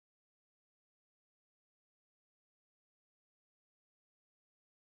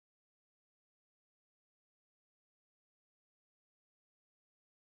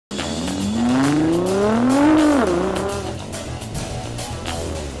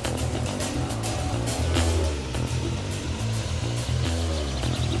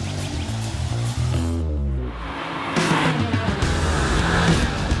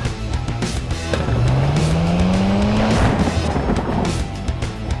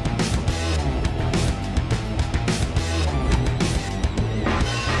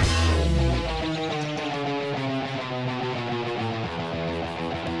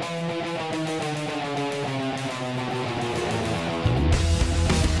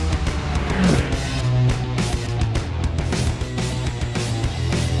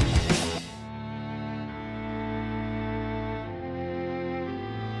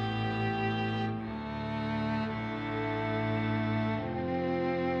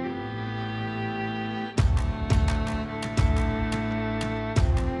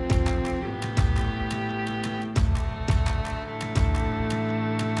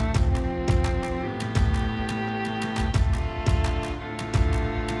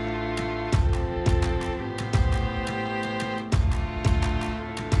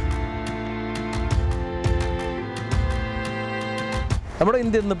നമ്മുടെ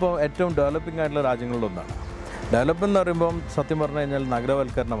ഇന്ത്യ ഇന്നിപ്പോൾ ഏറ്റവും ഡെവലപ്പിംഗ് ആയിട്ടുള്ള രാജ്യങ്ങളിലൊന്നാണ്. ഡെവലപ്പ് എന്ന് പറയുമ്പം സത്യം പറഞ്ഞു കഴിഞ്ഞാൽ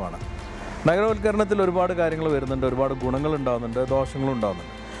നഗരവൽക്കരണമാണ്. നഗരവൽക്കരണത്തിൽ ഒരുപാട് കാര്യങ്ങൾ വരുന്നുണ്ട്, ഒരുപാട് ഗുണങ്ങൾ ഉണ്ടാകുന്നുണ്ട്, ദോഷങ്ങളും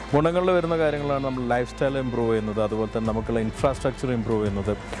ഉണ്ടാകുന്നുണ്ട്. ഗുണങ്ങളിൽ വരുന്ന കാര്യങ്ങളാണ് നമ്മൾ ലൈഫ് സ്റ്റൈൽ ഇമ്പ്രൂവ് ചെയ്യുന്നത്, അതുപോലെ തന്നെ നമുക്കുള്ള ഇൻഫ്രാസ്ട്രക്ചർ ഇമ്പ്രൂവ്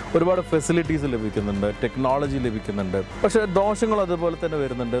ചെയ്യുന്നത്, ഒരുപാട് ഫെസിലിറ്റീസ് ലഭിക്കുന്നുണ്ട്, ടെക്നോളജി ലഭിക്കുന്നുണ്ട്. പക്ഷേ ദോഷങ്ങൾ അതുപോലെ തന്നെ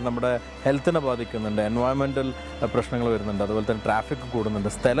വരുന്നുണ്ട്, നമ്മുടെ ഹെൽത്തിനെ ബാധിക്കുന്നുണ്ട്, എൻവയോൺമെൻറ്റൽ പ്രശ്നങ്ങൾ വരുന്നുണ്ട്, അതുപോലെ തന്നെ ട്രാഫിക് കൂടുന്നുണ്ട്,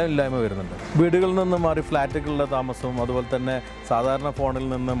 സ്ഥലമില്ലായ്മ വരുന്നുണ്ട്. വീടുകളിൽ നിന്ന് മാറി ഫ്ലാറ്റുകളിലെ താമസവും അതുപോലെ തന്നെ സാധാരണ ഫോണിൽ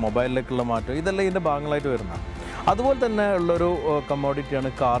നിന്ന് മൊബൈലിലേക്കുള്ള മാറ്റം, ഇതെല്ലാം ഇതിൻ്റെ ഭാഗങ്ങളായിട്ട് വരുന്നതാണ്. അതുപോലെ തന്നെ ഉള്ളൊരു കമ്മോഡിറ്റിയാണ്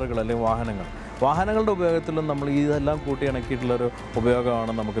കാറുകൾ അല്ലെങ്കിൽ വാഹനങ്ങൾ. വാഹനങ്ങളുടെ ഉപയോഗത്തിലും നമ്മൾ ഇതെല്ലാം കൂട്ടിയിണക്കിയിട്ടുള്ളൊരു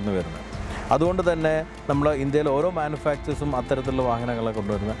ഉപയോഗമാണ് നമുക്കിന്ന് വരുന്നത്. അതുകൊണ്ട് തന്നെ നമ്മൾ ഇന്ത്യയിൽ ഓരോ മാനുഫാക്ചേഴ്സും അത്തരത്തിലുള്ള വാഹനങ്ങളെ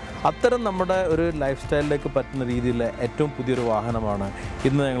കൊണ്ടുവരുന്നത്. അത്തരം നമ്മുടെ ഒരു ലൈഫ് സ്റ്റൈലിലേക്ക് പറ്റുന്ന രീതിയിലെ ഏറ്റവും പുതിയൊരു വാഹനമാണ്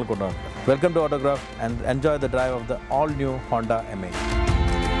ഇന്ന് ഞങ്ങൾ കൊണ്ടുവന്നത്. Welcome to autograph and enjoy the drive of the all new Honda Amaze.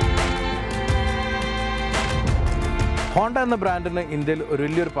 Honda എന്ന ബ്രാൻഡിന് ഇന്ത്യയിൽ ഒരു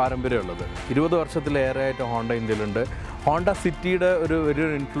വലിയൊരു പാരമ്പര്യമുള്ളത്. 20 വർഷത്തിലേറെയായിട്ട് ഹോണ്ട ഇന്ത്യയിലുണ്ട്. ഹോണ്ട സിറ്റിയുടെ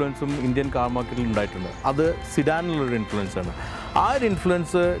വലിയൊരു ഇൻഫ്ലുവൻസും ഇന്ത്യൻ കാർ മാർക്കറ്റിൽ ഉണ്ടായിട്ടുണ്ട്. അത് സിഡാനിലുള്ളൊരു ഇൻഫ്ലുവൻസാണ്. ആ ഒരു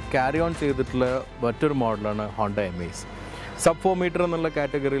ഇൻഫ്ലുവൻസ് ക്യാരി ഓൺ ചെയ്തിട്ടുള്ള മറ്റൊരു മോഡലാണ് ഹോണ്ട Amaze. സബ് 4 മീറ്റർ എന്നുള്ള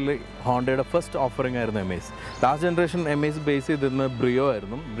കാറ്റഗറിയിൽ ഹോണ്ടയുടെ ഫസ്റ്റ് ഓഫറിംഗ് ആയിരുന്നു Amaze. Last generation Amaze base ചെയ്തിരുന്ന ബ്രിയോ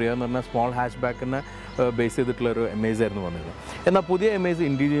ആയിരുന്നു. ബ്രിയോ എന്ന് പറഞ്ഞാൽ സ്മോൾ ഹാച്ച് ബാക്കിനെ ബേസ് ചെയ്തിട്ടുള്ളൊരു Amaze ആയിരുന്നു വന്നത്. എന്നാൽ പുതിയ Amaze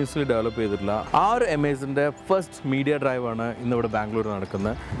ഇൻഡിജിനിയസ്ലി ഡെവലപ്പ് ചെയ്തിട്ടുള്ള ആ ഒരു Amazeൻ്റെ ഫസ്റ്റ് മീഡിയ ഡ്രൈവാണ് ഇന്നിവിടെ ബാംഗ്ലൂർ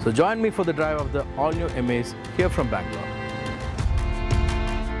നടക്കുന്നത്. So join me for the drive of the all new Amaze here from Bangalore.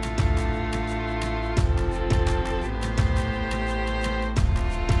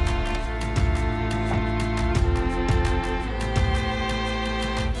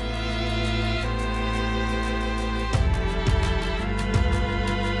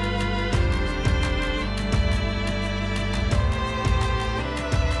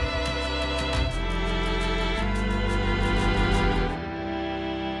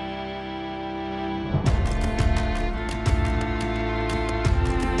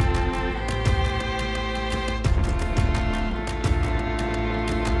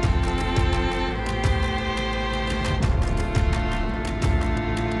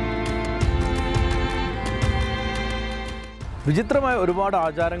 വിചിത്രമായ ഒരുപാട്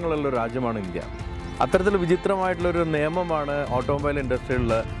ആചാരങ്ങളുള്ള രാജ്യമാണ് ഇന്ത്യ. അത്തരത്തിൽ വിചിത്രമായിട്ടുള്ളൊരു നിയമമാണ് ഓട്ടോമൊബൈൽ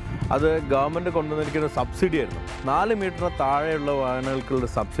ഇൻഡസ്ട്രിയിൽ. അത് ഗവൺമെൻറ് കൊണ്ടുവന്നിരിക്കുന്ന സബ്സിഡി ആയിരുന്നു. 4 മീറ്ററിന് താഴെയുള്ള വാഹനങ്ങൾക്കുള്ള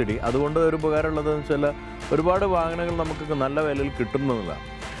സബ്സിഡി. അതുകൊണ്ട് ഒരു ഉപകാരമുള്ളതെന്ന് വെച്ചാൽ ഒരുപാട് വാഹനങ്ങൾ നമുക്ക് നല്ല വിലയിൽ കിട്ടുന്നതാണ്.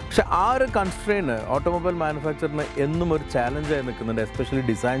 പക്ഷേ ആ ഒരു കൺസ്ട്രെയിന് ഓട്ടോമൊബൈൽ മാനുഫാക്ചറിന് എന്നും ഒരു ചാലഞ്ചായി നിൽക്കുന്നുണ്ട്, എസ്പെഷ്യലി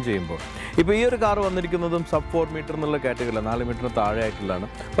ഡിസൈൻ ചെയ്യുമ്പോൾ. ഇപ്പോൾ ഈ ഒരു കാർ വന്നിരിക്കുന്നതും സബ് 4 മീറ്റർ എന്നുള്ള കാറ്റഗറിയില്ല, 4 മീറ്ററിന് താഴെ ആയിട്ടുള്ളതാണ്.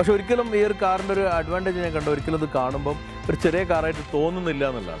 പക്ഷേ ഒരിക്കലും ഈ ഒരു കാറിൻ്റെ ഒരു അഡ്വാൻറ്റേജ് ഞാൻ കണ്ടു, ഒരിക്കലും ഇത് കാണുമ്പം ഒരു ചെറിയ കാറായിട്ട് തോന്നുന്നില്ല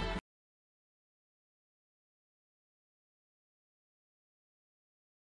എന്നുള്ളതാണ്.